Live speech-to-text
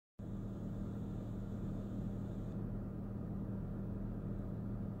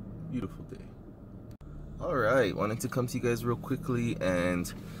Beautiful day. Alright, wanted to come to you guys real quickly, and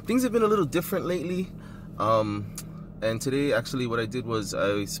things have been a little different lately. And today actually what I did was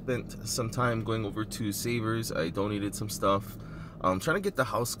I spent some time going over to Savers. I donated some stuff. Trying to get the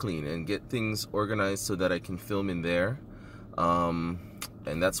house clean and get things organized so that I can film in there. And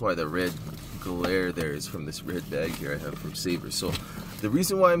that's why the red glare there is from this red bag here I have from Savers. So the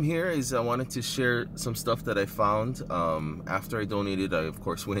reason why I'm here is I wanted to share some stuff that I found. After I donated, I of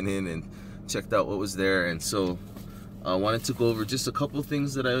course went in and checked out what was there, and so I wanted to go over just a couple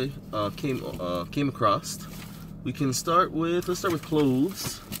things that I came across. We can start with, let's start with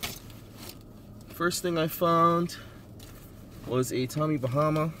clothes. First thing I found was a Tommy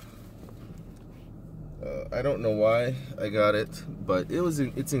Bahama. I don't know why I got it, but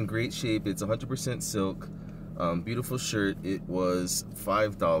it's in great shape. It's 100% silk. Beautiful shirt. It was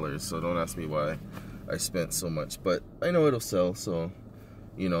 $5, so don't ask me why I spent so much, but I know it'll sell, so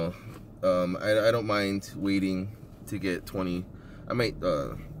you know, I don't mind waiting to get 20. I might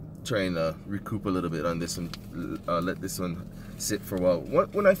try and recoup a little bit on this and let this one sit for a while.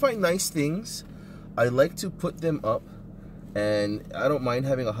 When I find nice things, I like to put them up, and I don't mind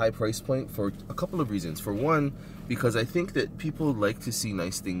having a high price point for a couple of reasons. For one, because I think that people like to see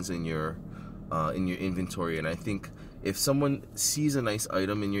nice things in your inventory, and I think if someone sees a nice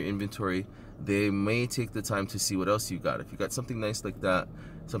item in your inventory, they may take the time to see what else you got. If you got something nice like that,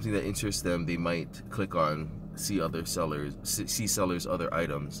 something that interests them, they might click on see sellers other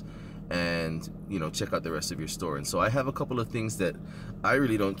items, and you know, check out the rest of your store. And so I have a couple of things that I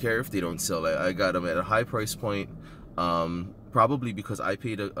really don't care if they don't sell. I got them at a high price point, probably because I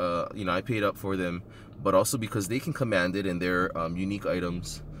paid I paid up for them, but also because they can command it, and they're unique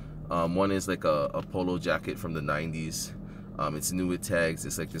items. One is like a polo jacket from the 90s. It's new with tags.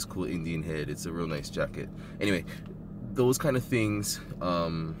 It's like this cool Indian head. It's a real nice jacket. Anyway, those kind of things,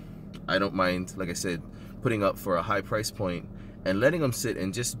 I don't mind, like I said, putting up for a high price point and letting them sit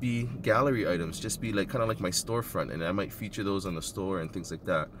and just be gallery items, just be like kind of like my storefront, and I might feature those on the store and things like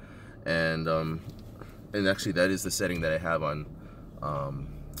that. And actually that is the setting that I have on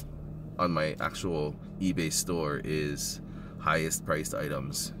my actual eBay store, is highest priced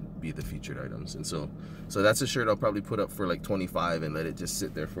items be the featured items. And so that's a shirt I'll probably put up for like 25 and let it just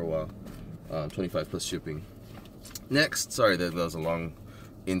sit there for a while. 25 plus shipping. Next, sorry, that was a long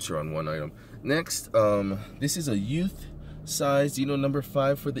intro on one item. Next, this is a youth size. You know, number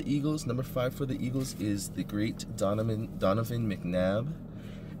 5 for the Eagles. Number 5 for the Eagles is the great Donovan McNabb,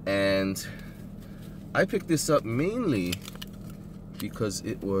 and I picked this up mainly because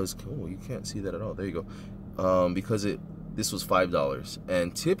it was, oh, you can't see that at all. There you go. Because this was $5,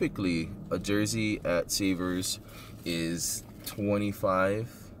 and typically a jersey at Savers is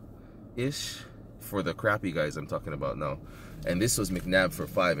 25-ish for the crappy guys I'm talking about now, and this was McNabb for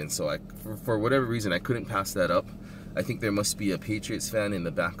 $5, and so for whatever reason I couldn't pass that up. I think there must be a Patriots fan in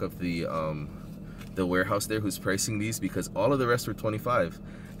the back of the warehouse there who's pricing these, because all of the rest were 25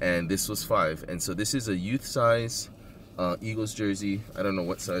 and this was 5. And so this is a youth size Eagles jersey. I don't know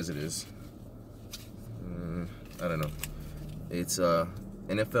what size it is. I don't know. It's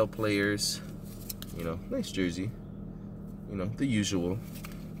NFL players, you know, nice jersey, you know, the usual,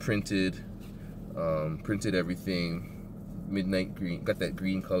 printed everything, midnight green, got that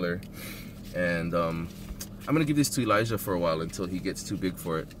green color. And I'm gonna give this to Elijah for a while until he gets too big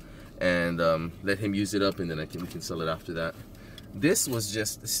for it, and let him use it up, and then we can sell it after that. This was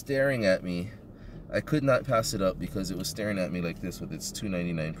just staring at me. I could not pass it up because it was staring at me like this with its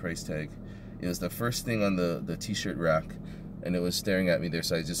 $2.99 price tag. It was the first thing on the t-shirt rack, and it was staring at me there,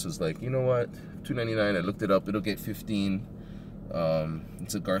 so I just was like, you know what, $2.99. I looked it up, it'll get 15.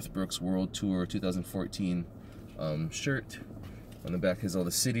 It's a Garth Brooks World Tour 2014 shirt. On the back has all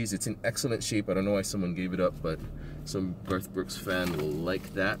the cities. It's in excellent shape. I don't know why someone gave it up, but some Garth Brooks fan will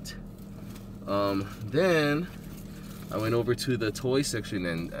like that. Then I went over to the toy section,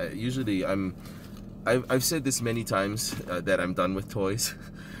 and usually I've said this many times that I'm done with toys.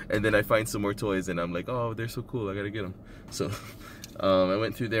 And then I find some more toys and I'm like, oh, they're so cool, I gotta get them. So I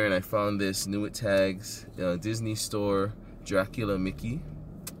went through there and I found this new with tags Disney store Dracula Mickey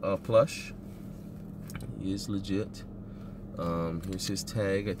plush. He is legit. Here's his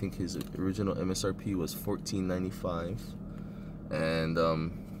tag. I think his original MSRP was $14.95, and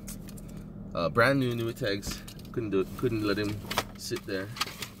brand new with tags. Couldn't let him sit there.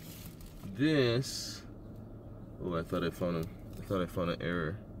 This, oh, I thought I found an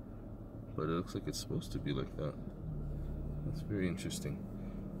error, but it looks like it's supposed to be like that. That's very interesting.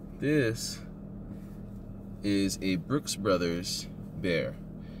 This is a Brooks Brothers bear,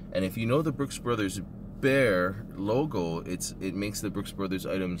 and if you know the Brooks Brothers bear logo, it makes the Brooks Brothers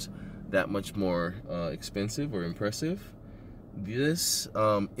items that much more expensive or impressive. This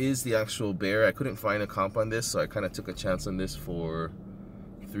is the actual bear. I couldn't find a comp on this, so I kind of took a chance on this for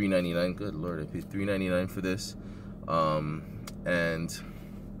 $3.99. Good lord, I paid $3.99 for this. And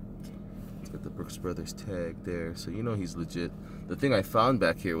it's got the Brooks Brothers tag there, so you know he's legit. The thing I found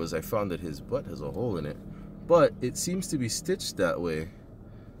back here was I found that his butt has a hole in it, but it seems to be stitched that way,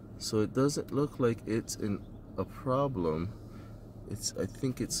 so it doesn't look like it's a problem. I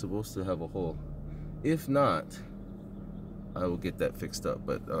think it's supposed to have a hole. If not, I will get that fixed up,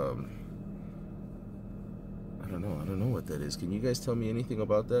 but I don't know what that is. Can you guys tell me anything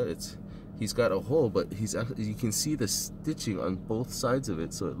about that? He's got a hole, but you can see the stitching on both sides of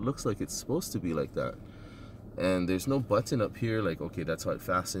it, so it looks like it's supposed to be like that. And there's no button up here, like, okay, that's how it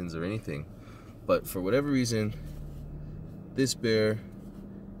fastens or anything. But for whatever reason, this bear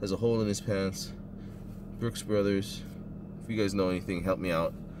has a hole in his pants. Brooks Brothers, if you guys know anything, help me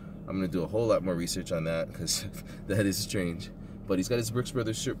out. I'm gonna do a whole lot more research on that, because that is strange. But he's got his Brooks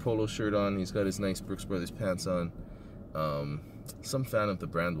Brothers polo shirt on. He's got his nice Brooks Brothers pants on. Some fan of the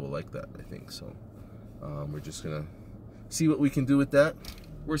brand will like that, I think. So we're just gonna see what we can do with that.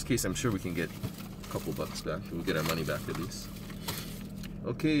 Worst case, I'm sure we can get a couple bucks back. We'll get our money back at least.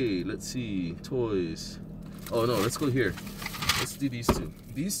 Okay, let's see. Toys. Oh no, let's go here. Let's do these two.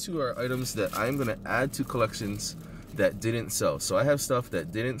 These two are items that I'm gonna add to collections that didn't sell. So I have stuff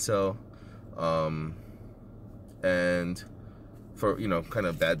that didn't sell, and for, you know, kind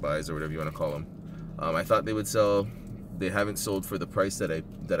of bad buys or whatever you want to call them. I thought they would sell. They haven't sold for the price that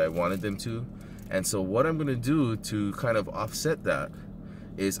I wanted them to. And so what I'm gonna do to kind of offset that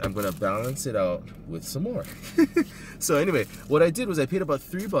is I'm gonna balance it out with some more. So anyway, what I did was I paid about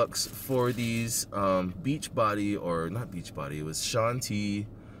 $3 for these Beachbody, or not Beachbody, it was Shanti,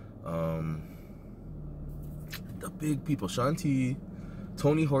 the big people, Shanti,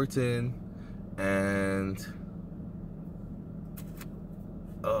 Tony Horton, and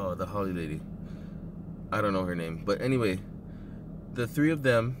oh, the Holly lady, I don't know her name, but anyway, the three of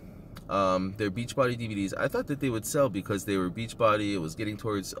them, they're Beachbody DVDs. I thought that they would sell because they were Beachbody. It was getting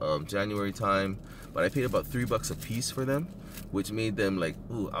towards January time, but I paid about $3 a piece for them, which made them like,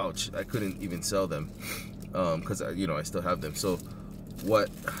 ooh, ouch, I couldn't even sell them because you know, I still have them. So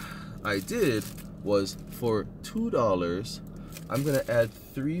what I did was, for $2, I'm gonna add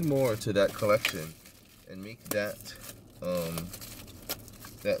 3 more to that collection and make that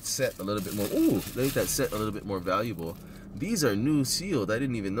that set a little bit more. Ooh, make that set a little bit more valuable. These are new sealed. I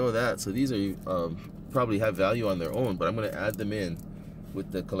didn't even know that. So these are probably have value on their own, but I'm gonna add them in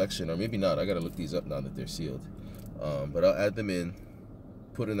with the collection, or maybe not. I gotta look these up now that they're sealed. But I'll add them in,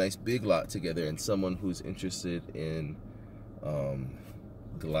 put a nice big lot together, and someone who's interested in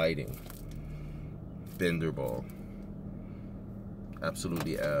gliding, bender ball,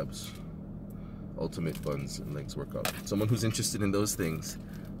 absolutely abs, ultimate buns and legs workout. Someone who's interested in those things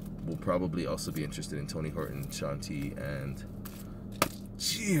will probably also be interested in Tony Horton, Shanti, and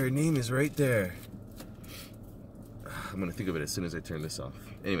gee, her name is right there. I'm gonna think of it as soon as I turn this off.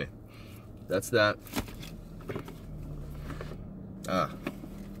 Anyway, that's that.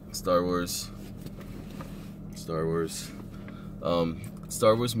 Star Wars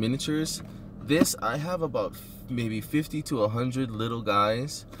miniatures. This, I have about maybe 50 to 100 little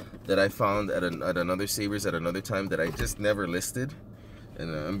guys that I found at another Sabres at another time that I just never listed.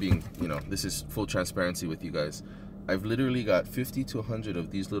 And I'm being, you know, this is full transparency with you guys. I've literally got 50 to 100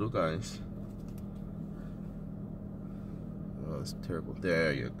 of these little guys. Oh, that's terrible.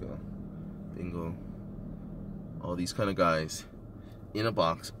 There you go. Bingo. All these kind of guys in a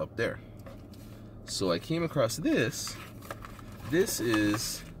box up there. So I came across this. This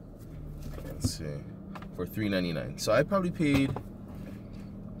is, let's see, for $3.99. So I probably paid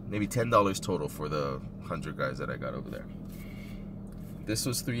maybe $10 total for the 100 guys that I got over there. This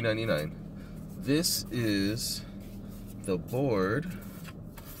was $3.99. This is the board.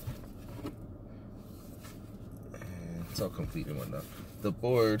 And it's all complete and whatnot. The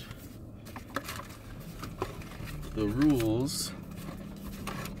board, the rules.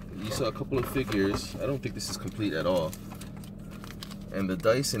 You saw a couple of figures. I don't think this is complete at all. And the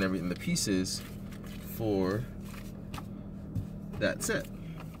dice and everything, the pieces for that set.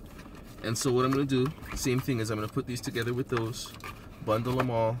 And so what I'm gonna do, same thing, is I'm gonna put these together with those, bundle them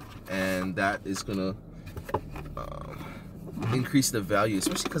all, and that is gonna increase the value,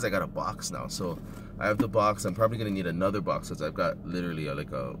 especially because I got a box now. So I have the box. I'm probably gonna need another box because I've got literally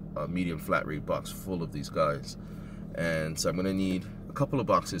a medium flat rate box full of these guys, and so I'm gonna need a couple of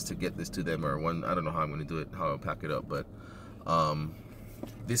boxes to get this to them, or one. I don't know how I'm gonna do it, how I'll pack it up, but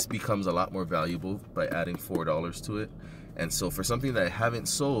this becomes a lot more valuable by adding $4 to it. And so for something that I haven't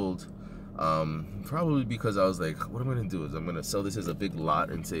sold, probably because I was like, what I'm gonna do is I'm gonna sell this as a big lot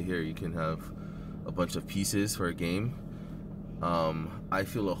and say, here, you can have a bunch of pieces for a game. I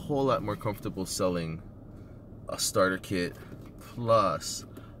feel a whole lot more comfortable selling a starter kit plus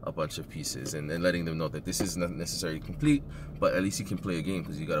a bunch of pieces, and letting them know that this is not necessarily complete, but at least you can play a game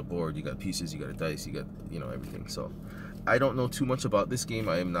because you got a board, you got pieces, you got a dice, you got, you know, everything. So I don't know too much about this game.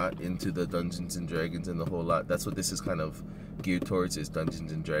 I am not into the Dungeons and Dragons and the whole lot. That's what this is kind of geared towards, is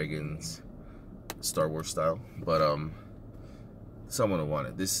Dungeons and Dragons Star Wars style. But someone will want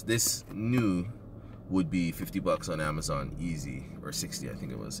it. This new would be $50 on Amazon easy, or 60, I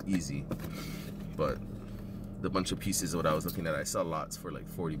think it was, easy. But the bunch of pieces of what I was looking at, I saw lots for like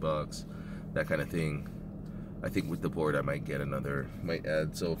 $40, that kind of thing. I think with the board I might get another, might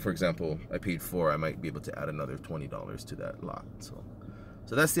add, so for example, I paid $4, I might be able to add another $20 to that lot. So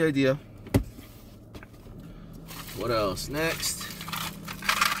that's the idea. What else? Next,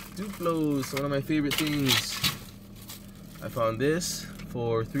 Duplos, one of my favorite things. I found this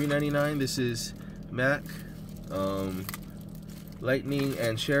for $3.99. This is Mac, Lightning,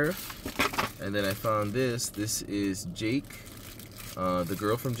 and Sheriff. And then I found this. This is Jake, the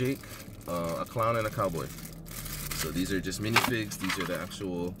girl from Jake, a clown and a cowboy. So these are just minifigs. These are the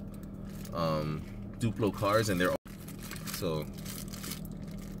actual Duplo cars, and they're all, so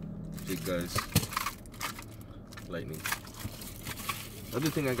Jake, guys, Lightning.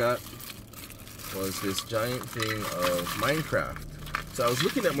 Other thing I got was this giant thing of Minecraft. So I was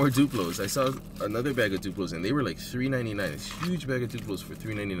looking at more Duplos. I saw another bag of Duplos, and they were like $3.99. This huge bag of Duplos for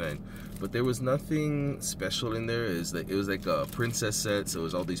 $3.99. But there was nothing special in there. It was like a princess set, so it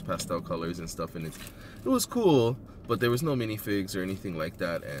was all these pastel colors and stuff, and it was cool. But there was no minifigs or anything like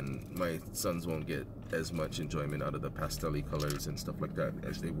that, and my sons won't get as much enjoyment out of the pastel-y colors and stuff like that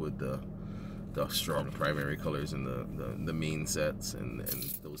as they would the strong primary colors in the main sets and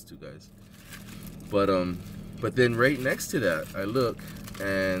those two guys. But then right next to that, I look,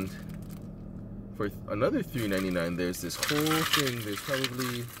 and for another $3.99, there's this whole thing. There's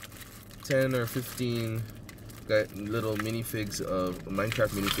probably 10 or 15 little minifigs of Minecraft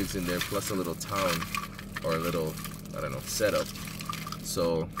minifigs in there, plus a little town or a little, I don't know, setup.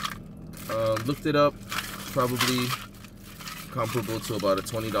 So looked it up, probably comparable to about a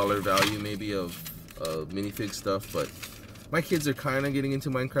 $20 value maybe of minifig stuff. But my kids are kind of getting into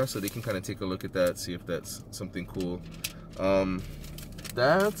Minecraft, so they can kind of take a look at that, see if that's something cool.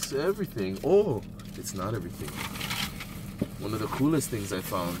 That's everything. Oh, it's not everything. One of the coolest things I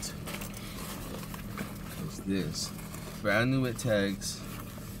found is this. Brand new with tags.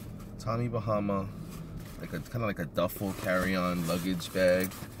 Tommy Bahama. Like kind of like a duffel carry-on luggage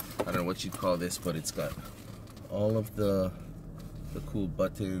bag. I don't know what you'd call this, but it's got all of the cool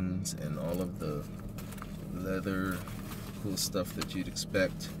buttons and all of the leather cool stuff that you'd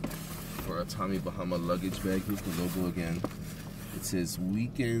expect for a Tommy Bahama luggage bag. Here's the logo again. It says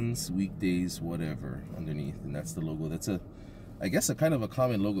weekends, weekdays, whatever underneath, and that's the logo. That's I guess a kind of a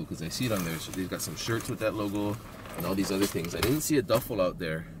common logo, because I see it on there. So they've got some shirts with that logo and all these other things. I didn't see a duffel out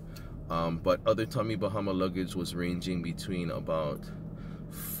there, but other Tommy Bahama luggage was ranging between about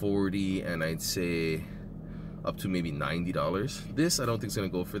 $40 and I'd say up to maybe $90. This I don't think is gonna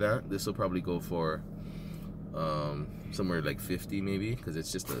go for that. This will probably go for somewhere like $50 maybe, because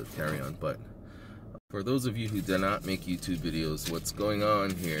it's just a carry-on. But for those of you who do not make YouTube videos, what's going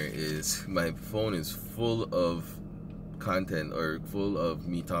on here is my phone is full of content, or full of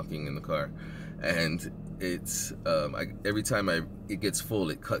me talking in the car, and it's every time it gets full,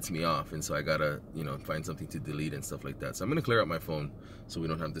 it cuts me off, and so I gotta, you know, find something to delete and stuff like that. So I'm gonna clear out my phone so we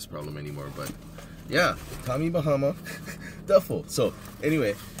don't have this problem anymore. But yeah, Tommy Bahama duffel. So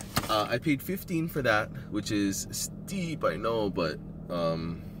anyway, I paid $15 for that, which is steep, I know, but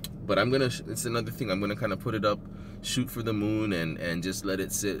I'm gonna, it's another thing, I'm gonna kind of put it up, shoot for the moon, and just let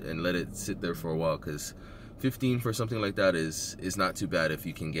it sit there for a while, because $15 for something like that is not too bad if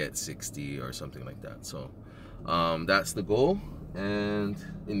you can get 60 or something like that. So that's the goal, and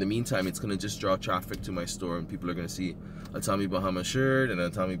in the meantime, it's gonna just draw traffic to my store, and people are gonna see a Tommy Bahama shirt and a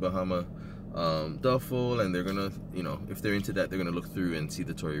Tommy Bahama duffel, and they're gonna, you know, if they're into that, they're gonna look through and see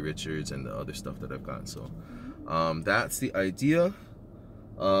the Tory Richards and the other stuff that I've got. So that's the idea.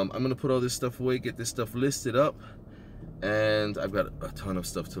 I'm gonna put all this stuff away, get this stuff listed up, and I've got a ton of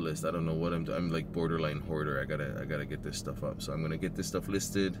stuff to list. I don't know what I'm doing. I'm like borderline hoarder. I gotta get this stuff up. So I'm gonna get this stuff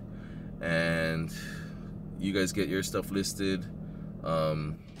listed, and you guys get your stuff listed.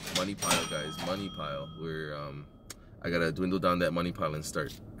 Money pile, guys, money pile. I gotta dwindle down that money pile and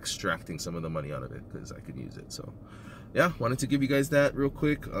start extracting some of the money out of it, because I could use it. So yeah, wanted to give you guys that real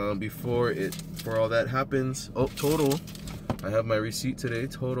quick before all that happens. Oh, total, I have my receipt today.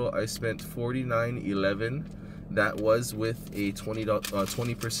 Total, I spent $49.11. That was with a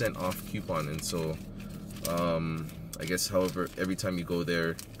 20% off coupon. And so I guess, however, every time you go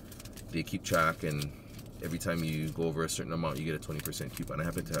there, they keep track, and every time you go over a certain amount, you get a 20% coupon. I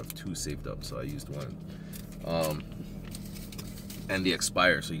happen to have 2 saved up, so I used one. And they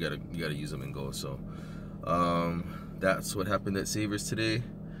expire, so you gotta use them and go. So that's what happened at Savers today.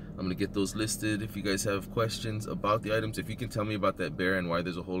 I'm gonna get those listed. If you guys have questions about the items, if you can tell me about that bear and why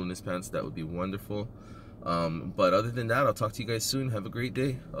there's a hole in his pants, that would be wonderful. But other than that, I'll talk to you guys soon. Have a great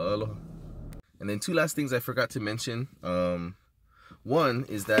day. Aloha. And then 2 last things I forgot to mention. One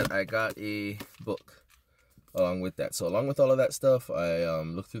is that I got a book along with that. So along with all of that stuff, I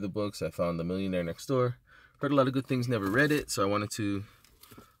looked through the books. I found The Millionaire Next Door. Heard a lot of good things, never read it, so I wanted to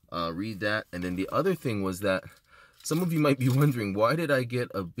read that. And then the other thing was that some of you might be wondering, why did I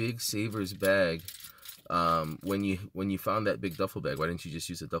get a big Savers bag when you found that big duffel bag? Why didn't you just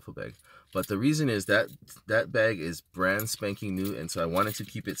use a duffel bag? But the reason is that that bag is brand spanking new, and so I wanted to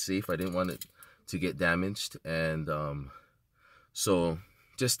keep it safe. I didn't want it to get damaged. And so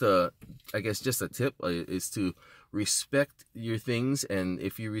just I guess just a tip is to respect your things, and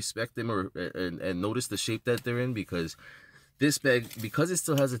if you respect them and notice the shape that they're in, because this bag, because it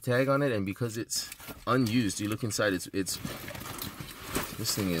still has a tag on it and because it's unused, you look inside, it's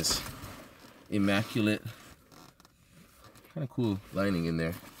this thing is immaculate. Kind of cool lining in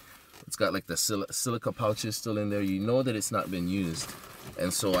there. It's got like the silica pouches still in there. You know that it's not been used,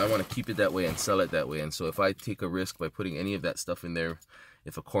 and so I want to keep it that way and sell it that way. And so if I take a risk by putting any of that stuff in there,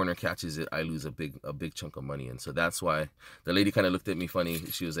 if a corner catches it, I lose a big chunk of money. And so that's why the lady kind of looked at me funny.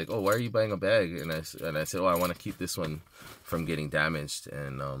 She was like, "Oh, why are you buying a bag?" And I said, "Oh, I want to keep this one from getting damaged."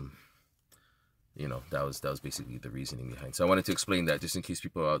 And you know, that was basically the reasoning behind. So I wanted to explain that, just in case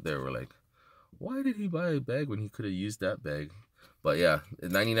people out there were like, "Why did he buy a bag when he could have used that bag?" But yeah,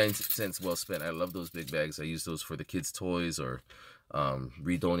 99 cents well spent. I love those big bags. I use those for the kids' toys, or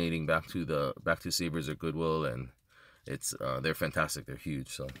redonating back to Savers or Goodwill, and it's they're fantastic. They're huge.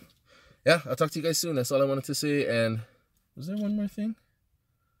 So yeah, I'll talk to you guys soon. That's all I wanted to say. And was there one more thing?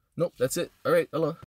 Nope, that's it. All right, aloha.